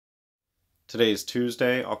Today is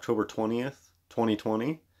Tuesday, October 20th,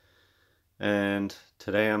 2020, and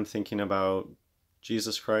today I'm thinking about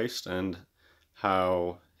Jesus Christ and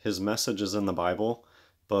how his message is in the Bible,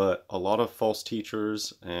 but a lot of false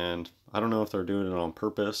teachers, and I don't know if they're doing it on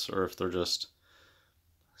purpose or if they're just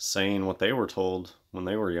saying what they were told when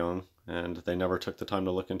they were young and they never took the time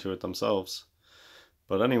to look into it themselves.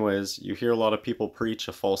 But anyways, you hear a lot of people preach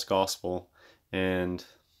a false gospel, and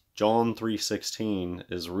John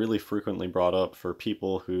 3:16 is really frequently brought up for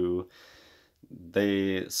people who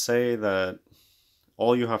they say that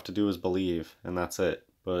all you have to do is believe and that's it.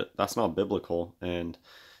 But that's not biblical. And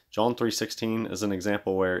John 3:16 is an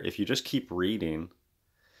example where if you just keep reading,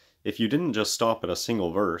 if you didn't just stop at a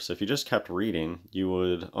single verse, if you just kept reading, you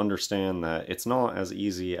would understand that it's not as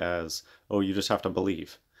easy as, oh, you just have to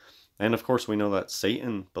believe. And of course, we know that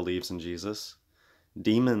Satan believes in Jesus.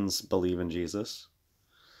 Demons believe in Jesus.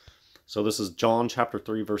 So this is John chapter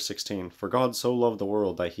 3, verse 16. For God so loved the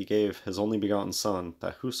world that he gave his only begotten Son,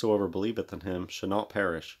 that whosoever believeth in him should not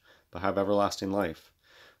perish, but have everlasting life.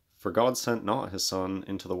 For God sent not his Son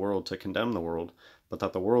into the world to condemn the world, but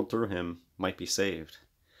that the world through him might be saved.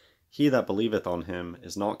 He that believeth on him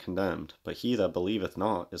is not condemned, but he that believeth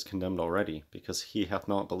not is condemned already, because he hath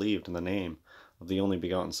not believed in the name of the only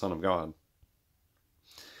begotten Son of God.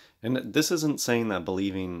 And this isn't saying that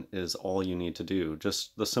believing is all you need to do.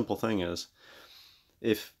 Just the simple thing is,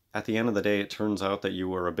 if at the end of the day it turns out that you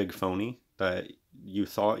were a big phony, that you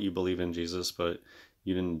thought you believed in Jesus, but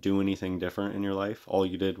you didn't do anything different in your life, all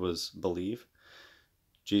you did was believe,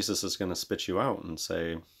 Jesus is going to spit you out and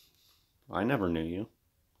say, I never knew you.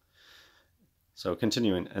 So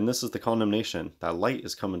continuing, and this is the condemnation, that light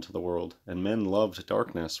is come into the world, and men loved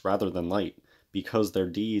darkness rather than light, because their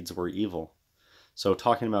deeds were evil. So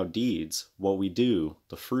talking about deeds, what we do,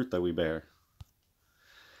 the fruit that we bear.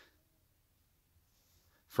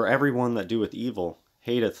 For everyone that doeth evil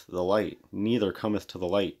hateth the light, neither cometh to the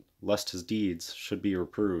light, lest his deeds should be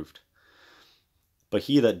reproved. But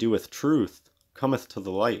he that doeth truth cometh to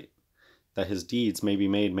the light, that his deeds may be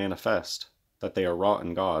made manifest, that they are wrought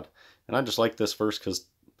in God. And I just like this verse because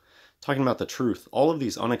talking about the truth, all of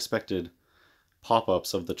these unexpected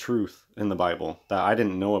pop-ups of the truth in the Bible that I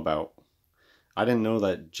didn't know about. I didn't know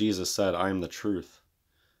that Jesus said, I am the truth,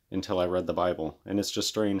 until I read the Bible. And it's just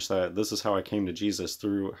strange that this is how I came to Jesus,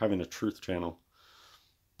 through having a truth channel.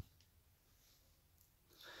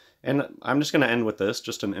 And I'm just going to end with this,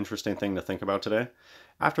 just an interesting thing to think about today.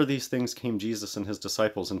 After these things came Jesus and his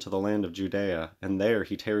disciples into the land of Judea, and there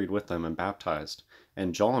he tarried with them and baptized.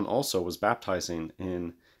 And John also was baptizing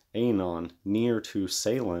in Aenon, near to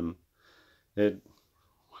Salem.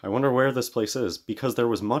 I wonder where this place is, because there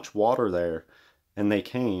was much water there, and they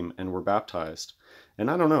came and were baptized.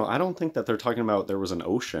 And I don't know, I don't think that they're talking about there was an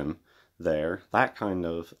ocean there, that kind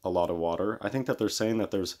of a lot of water. I think that they're saying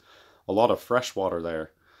that there's a lot of fresh water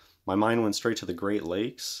there. My mind went straight to the Great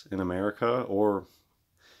Lakes in America, or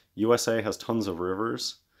USA has tons of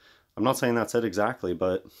rivers. I'm not saying that's it exactly,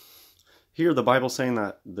 but here the Bible's saying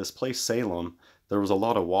that this place Salem, there was a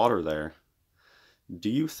lot of water there. Do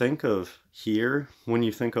you think of here when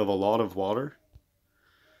you think of a lot of water?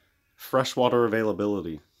 Freshwater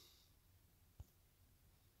availability.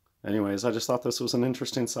 Anyways, I just thought this was an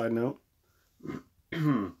interesting side note.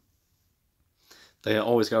 They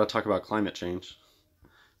always got to talk about climate change.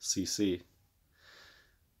 CC.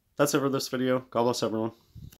 That's it for this video. God bless everyone.